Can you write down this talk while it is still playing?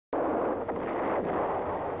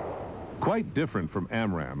Quite different from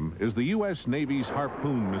AMRAAM is the U.S. Navy's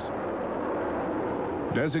Harpoon missile.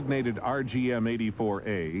 Designated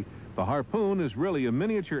RGM-84A, the Harpoon is really a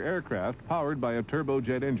miniature aircraft powered by a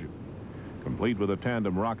turbojet engine. Complete with a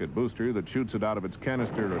tandem rocket booster that shoots it out of its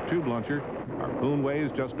canister or tube launcher, Harpoon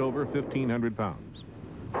weighs just over 1,500 pounds.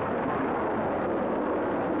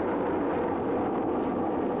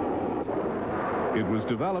 It was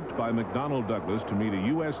developed by McDonnell Douglas to meet a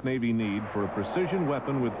U.S. Navy need for a precision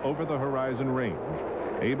weapon with over-the-horizon range,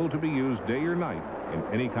 able to be used day or night in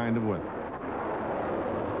any kind of weather.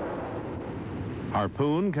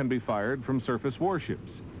 Harpoon can be fired from surface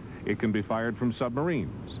warships. It can be fired from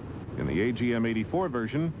submarines. In the AGM-84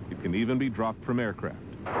 version, it can even be dropped from aircraft.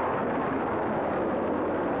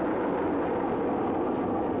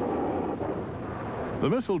 The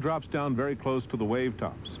missile drops down very close to the wave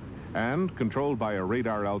tops and, controlled by a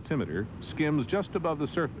radar altimeter, skims just above the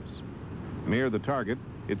surface. Near the target,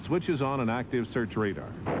 it switches on an active search radar.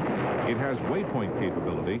 It has waypoint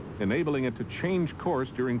capability, enabling it to change course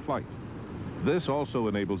during flight. This also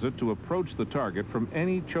enables it to approach the target from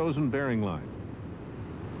any chosen bearing line.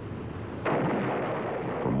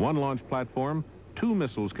 From one launch platform, 2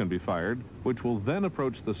 missiles can be fired, which will then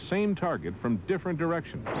approach the same target from different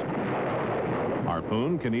directions.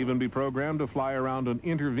 Harpoon can even be programmed to fly around an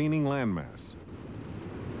intervening landmass.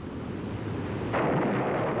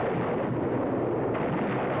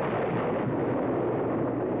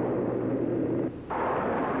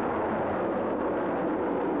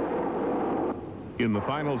 In the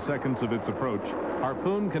final seconds of its approach,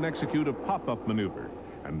 Harpoon can execute a pop-up maneuver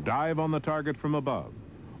and dive on the target from above,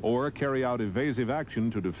 or carry out evasive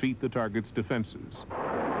action to defeat the target's defenses.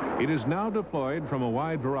 It is now deployed from a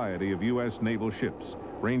wide variety of U.S. naval ships,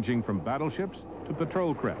 ranging from battleships to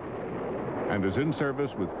patrol craft, and is in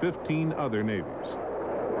service with 15 other navies.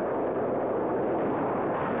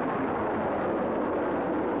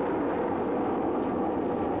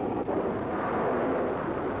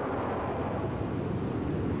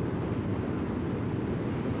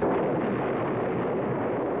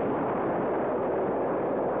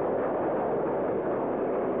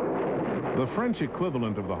 The French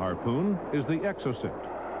equivalent of the Harpoon is the Exocet.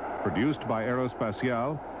 Produced by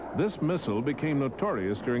Aerospatiale, this missile became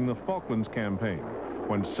notorious during the Falklands campaign,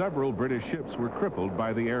 when several British ships were crippled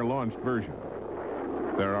by the air-launched version.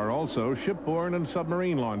 There are also shipborne and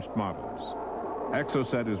submarine-launched models.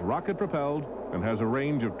 Exocet is rocket-propelled and has a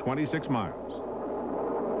range of 26 miles.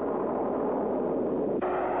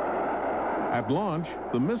 At launch,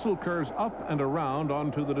 the missile curves up and around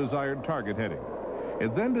onto the desired target heading.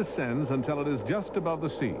 It then descends until it is just above the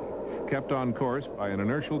sea, kept on course by an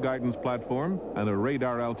inertial guidance platform and a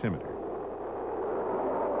radar altimeter.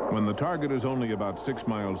 When the target is only about 6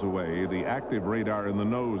 miles away, the active radar in the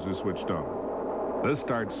nose is switched on. This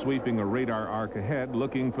starts sweeping a radar arc ahead,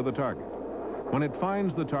 looking for the target. When it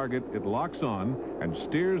finds the target, it locks on and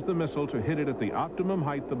steers the missile to hit it at the optimum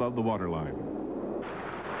height above the waterline.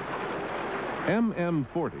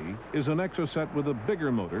 MM-40 is an Exocet with a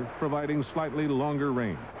bigger motor, providing slightly longer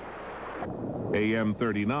range.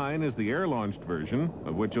 AM-39 is the air-launched version,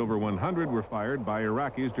 of which over 100 were fired by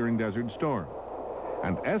Iraqis during Desert Storm.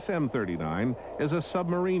 And SM-39 is a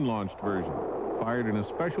submarine-launched version, fired in a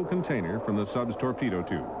special container from the sub's torpedo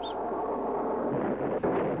tubes.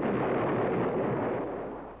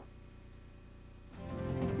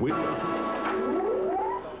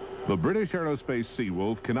 The British Aerospace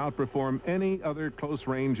Seawolf can outperform any other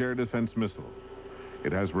close-range air defense missile.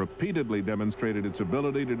 It has repeatedly demonstrated its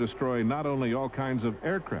ability to destroy not only all kinds of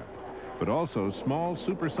aircraft, but also small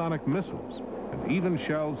supersonic missiles, and even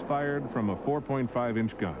shells fired from a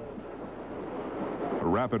 4.5-inch gun. A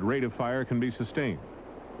rapid rate of fire can be sustained,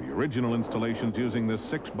 the original installations using this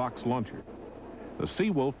 6-box launcher. The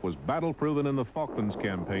Seawolf was battle-proven in the Falklands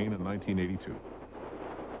campaign in 1982.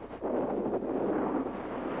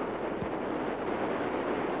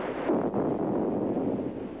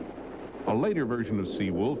 A later version of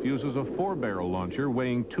Seawolf uses a 4-barrel launcher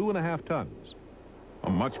weighing 2.5 tons. A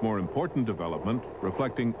much more important development,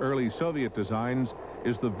 reflecting early Soviet designs,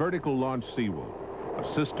 is the vertical launch Seawolf, a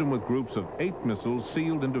system with groups of 8 missiles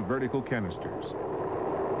sealed into vertical canisters.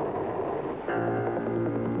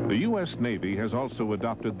 The U.S. Navy has also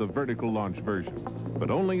adopted the vertical launch version, but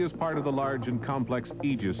only as part of the large and complex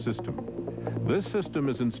Aegis system. This system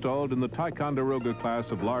is installed in the Ticonderoga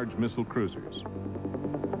class of large missile cruisers.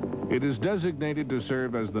 It is designated to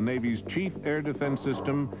serve as the Navy's chief air defense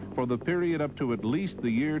system for the period up to at least the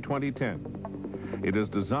year 2010. It is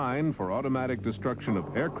designed for automatic destruction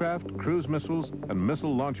of aircraft, cruise missiles, and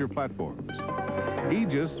missile launcher platforms.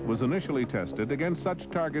 Aegis was initially tested against such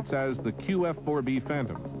targets as the QF-4B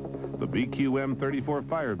Phantom, the BQM-34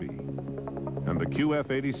 Firebee and the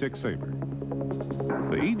QF-86 Sabre.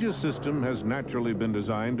 The Aegis system has naturally been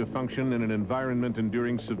designed to function in an environment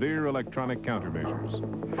enduring severe electronic countermeasures.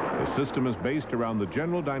 The system is based around the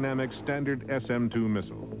General Dynamics standard SM-2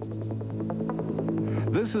 missile.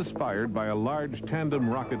 This is fired by a large tandem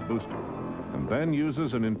rocket booster and then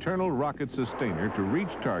uses an internal rocket sustainer to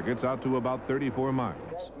reach targets out to about 34 miles.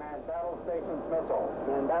 Manned battle stations missile.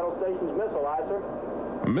 Manned battle stations missile, aye, sir.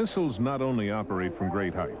 Missiles not only operate from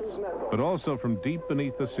great heights, but also from deep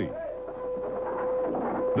beneath the sea.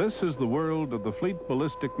 This is the world of the Fleet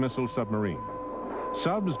Ballistic Missile Submarine.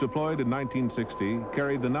 Subs deployed in 1960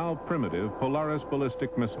 carried the now primitive Polaris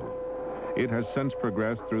ballistic missile. It has since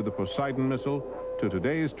progressed through the Poseidon missile to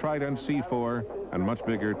today's Trident C4 and much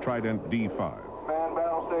bigger Trident D5. Manned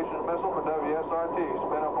battle station missile for WSRT.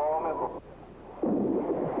 Spin up all missiles.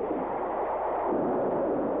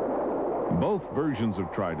 Both versions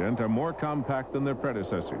of Trident are more compact than their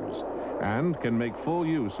predecessors and can make full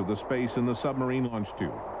use of the space in the submarine launch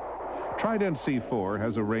tube. Trident C4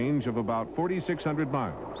 has a range of about 4,600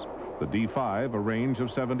 miles. The D5 a range of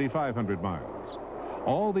 7,500 miles.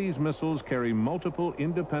 All these missiles carry multiple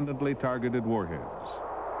independently targeted warheads.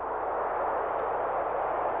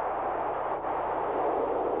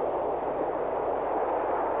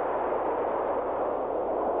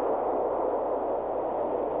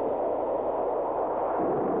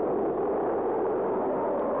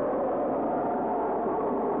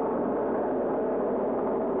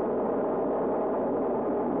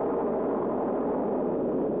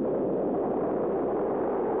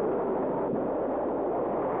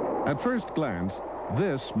 At first glance,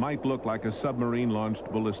 this might look like a submarine-launched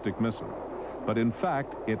ballistic missile, but in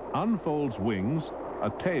fact, it unfolds wings, a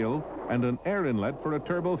tail, and an air inlet for a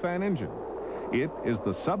turbofan engine. It is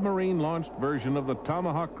the submarine-launched version of the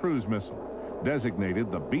Tomahawk cruise missile, designated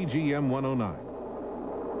the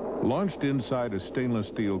BGM-109. Launched inside a stainless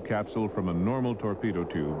steel capsule from a normal torpedo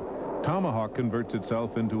tube, Tomahawk converts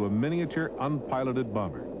itself into a miniature unpiloted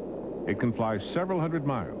bomber. It can fly several hundred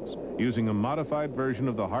miles, using a modified version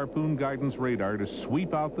of the Harpoon guidance radar to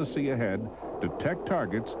sweep out the sea ahead, detect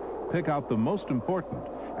targets, pick out the most important,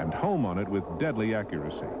 and home on it with deadly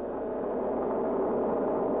accuracy.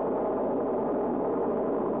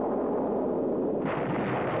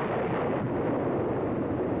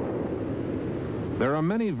 There are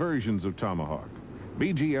many versions of Tomahawk.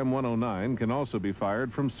 BGM-109 can also be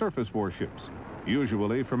fired from surface warships,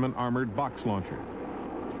 usually from an armored box launcher.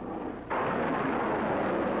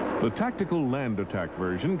 The tactical land attack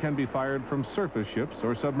version can be fired from surface ships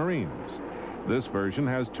or submarines. This version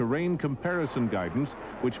has terrain comparison guidance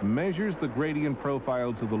which measures the gradient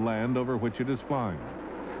profiles of the land over which it is flying.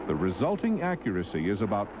 The resulting accuracy is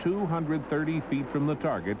about 230 feet from the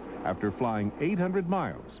target after flying 800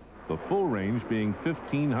 miles, the full range being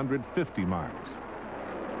 1,550 miles.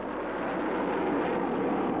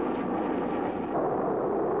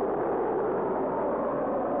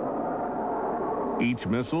 Each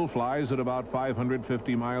missile flies at about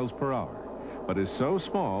 550 miles per hour, but is so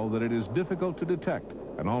small that it is difficult to detect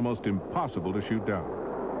and almost impossible to shoot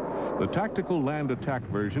down. The tactical land attack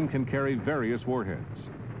version can carry various warheads.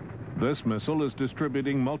 This missile is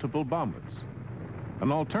distributing multiple bomblets.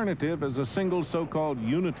 An alternative is a single so-called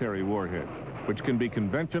unitary warhead, which can be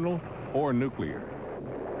conventional or nuclear.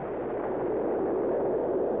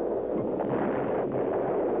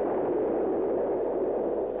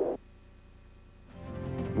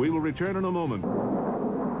 We will return in a moment.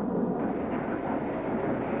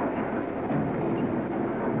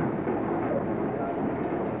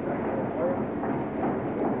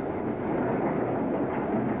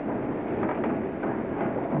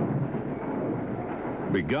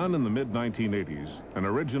 Begun in the mid-1980s and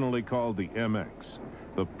originally called the MX,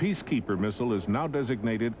 the Peacekeeper missile is now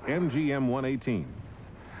designated MGM-118.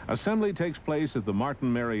 Assembly takes place at the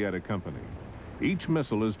Martin Marietta Company. Each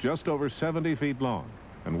missile is just over 70 feet long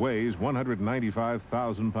and weighs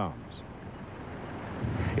 195,000 pounds.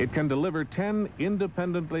 It can deliver 10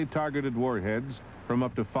 independently targeted warheads from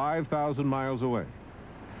up to 5,000 miles away.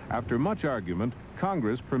 After much argument,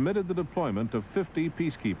 Congress permitted the deployment of 50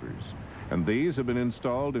 Peacekeepers, and these have been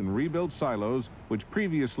installed in rebuilt silos which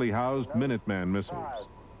previously housed Minuteman missiles.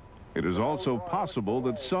 It is also possible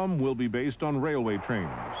that some will be based on railway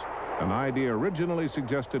trains, an idea originally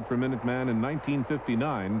suggested for Minuteman in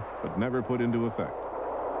 1959, but never put into effect.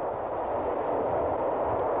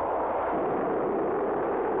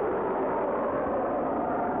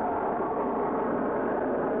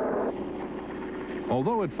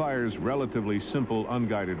 Although it fires relatively simple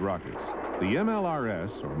unguided rockets, the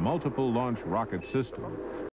MLRS, or Multiple Launch Rocket System,